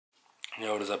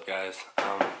Yo, what is up, guys?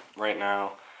 Right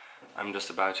now, I'm just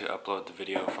about to upload the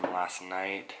video from last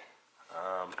night.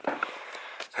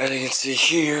 As you can see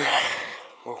here,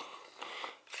 whoa,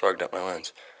 fogged up my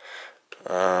lens.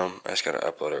 I just gotta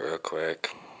upload it real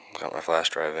quick. Got my flash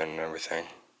drive in and everything.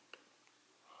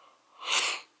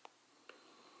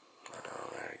 Oh,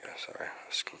 there we go. Sorry, I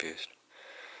was confused.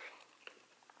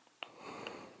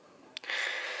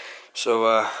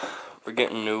 So, we're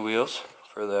getting new wheels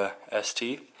for the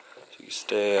ST. So you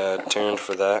stay tuned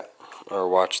for that, or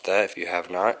watch that if you have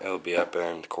not. It'll be up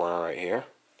in the corner right here.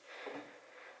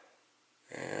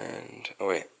 And, oh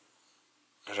wait,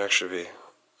 it should actually be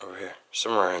over here,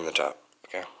 somewhere in the top.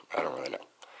 Okay, I don't really know.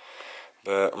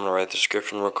 But I'm going to write the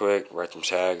description real quick, write some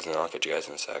tags, and I'll catch you guys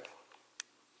in a sec.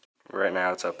 Right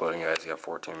now it's uploading, guys. You got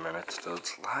 14 minutes till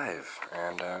it's live.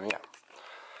 And, yeah.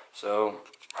 So,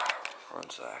 one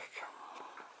sec.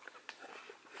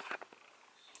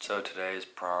 So today is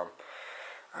prom.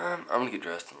 I'm gonna get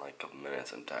dressed in like a couple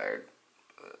minutes. I'm tired,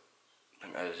 but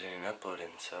I'm editing and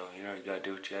uploading, so you know you gotta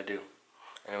do what you gotta do.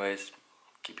 Anyways,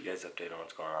 keep you guys updated on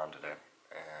what's going on today,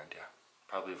 and yeah,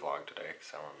 probably vlog today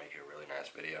because I want to make it a really nice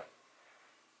video.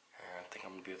 And I think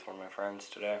I'm gonna be with one of my friends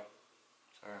today.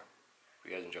 So yeah, hope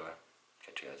you guys enjoy.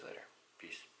 Catch you guys later.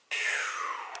 Peace.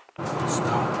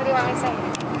 What do you want me to say?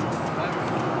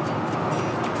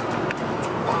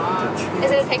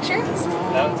 Is it a picture?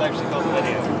 No, it's actually called a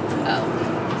video. Oh.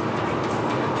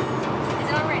 Is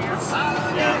it on right now?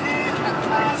 Yeah.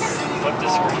 Flip the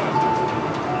screen.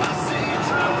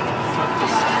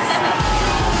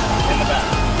 In the back.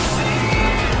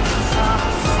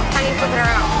 How do you flip it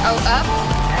around? Oh, up?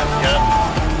 Yep.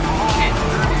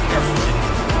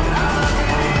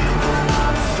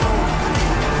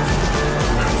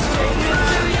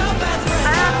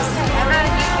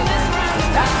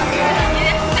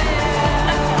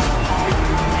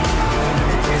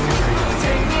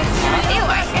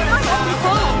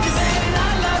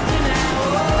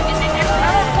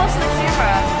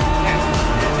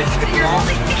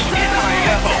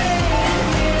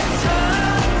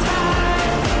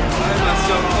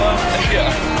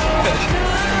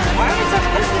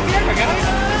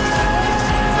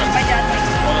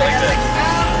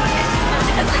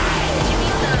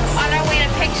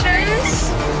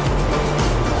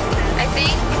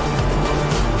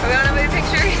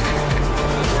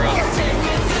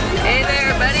 Hey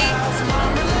there, buddy.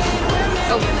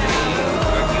 Oh.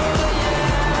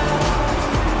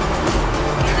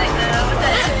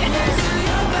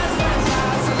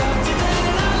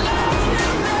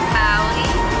 Howdy.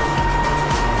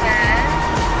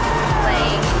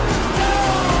 Blake.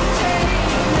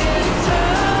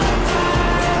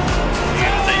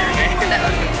 Say your name.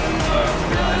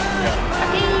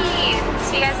 Hey,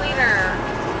 see you guys later.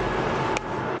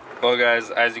 Well, guys,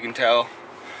 as you can tell,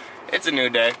 it's a new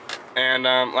day. And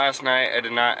last night I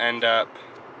did not end up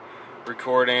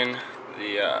recording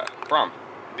the prom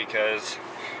because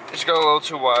it just got a little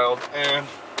too wild, and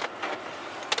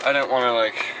I didn't want to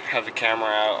like have the camera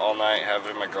out all night, have it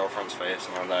in my girlfriend's face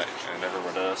and all that, and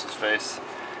everyone else's face.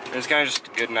 It was kind of just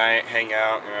a good night, hang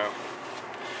out, you know,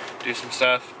 do some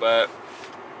stuff. But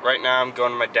right now I'm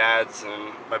going to my dad's,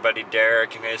 and my buddy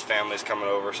Derek and his family's coming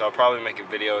over, so I'll probably make a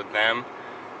video with them,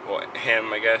 well,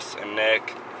 him I guess, and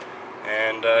Nick.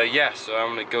 And yeah, so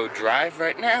I'm gonna go drive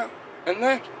right now, and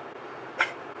then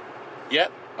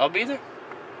yep, I'll be there.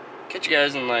 Catch you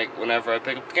guys in like whenever I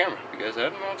pick up the camera, because I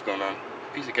don't know what's going on.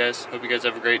 Peace out, guys. Hope you guys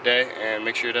have a great day, and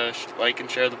make sure to like and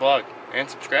share the vlog and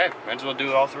subscribe. Might as well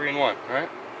do all three in one. All right,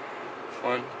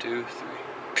 1, 2, 3.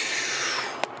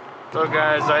 So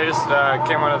guys, I just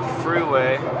came out of the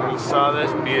freeway and saw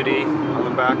this beauty on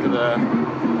the back of the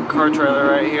car trailer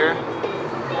right here.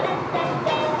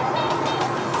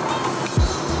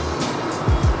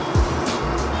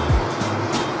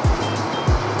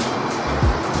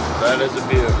 That is a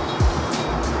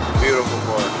beautiful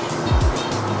Porsche.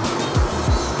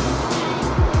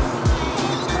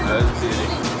 That is a beauty.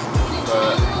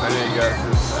 But I need to get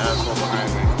this asshole behind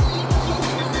me.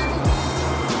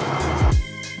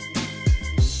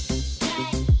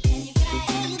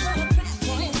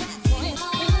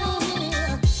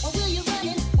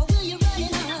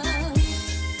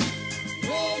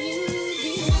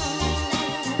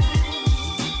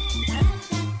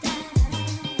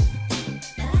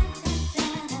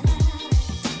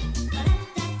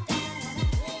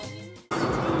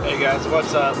 Hey guys,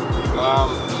 what's up?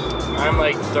 I'm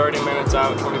like 30 minutes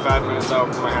out, 25 minutes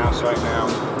out from my house right now,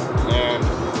 and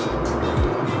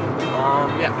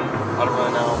yeah, I don't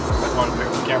really know. I just want to pick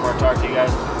up the camera and talk to you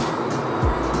guys.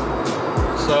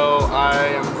 So I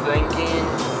am thinking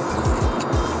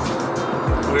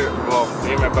well,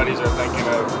 me and my buddies are thinking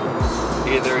of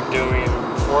either doing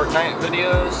Fortnite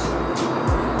videos,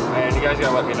 and you guys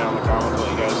gotta let me know in the comments what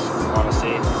you guys want to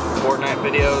see. Fortnite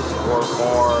videos or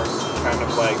more kind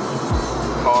of like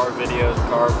car videos,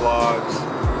 car vlogs,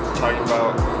 talking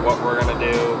about what we're gonna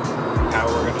do, how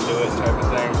we're gonna do it type of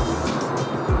thing.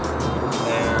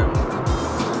 And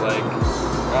like,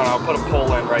 I don't know, I'll put a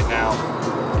poll in right now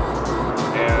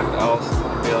and I'll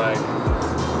be like,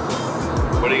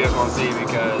 what do you guys want to see?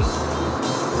 Because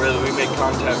really we make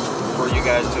content for you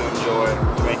guys to enjoy,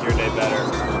 to make your day better.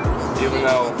 Even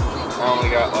though I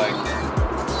only got like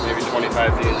maybe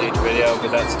 25 views each video, but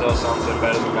that's still something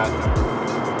better than nothing.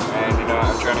 And you know,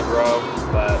 I'm trying to grow,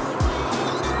 but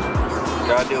you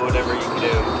gotta do whatever you can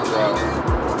do to grow.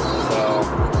 So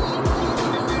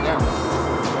yeah,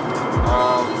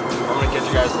 I'm gonna catch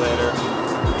you guys later.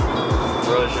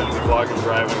 Really shouldn't be vlogging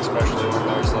driving, especially when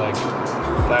there's like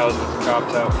thousands of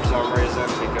cops out for some reason,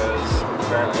 because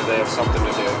apparently they have something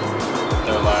to do with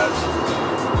their lives.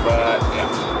 But yeah,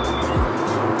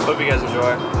 hope you guys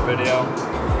enjoy the video,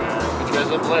 and catch you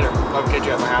guys up later. I'll catch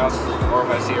you at my house, or if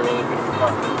I see a really beautiful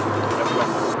car. Never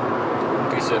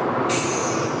know. Peace out.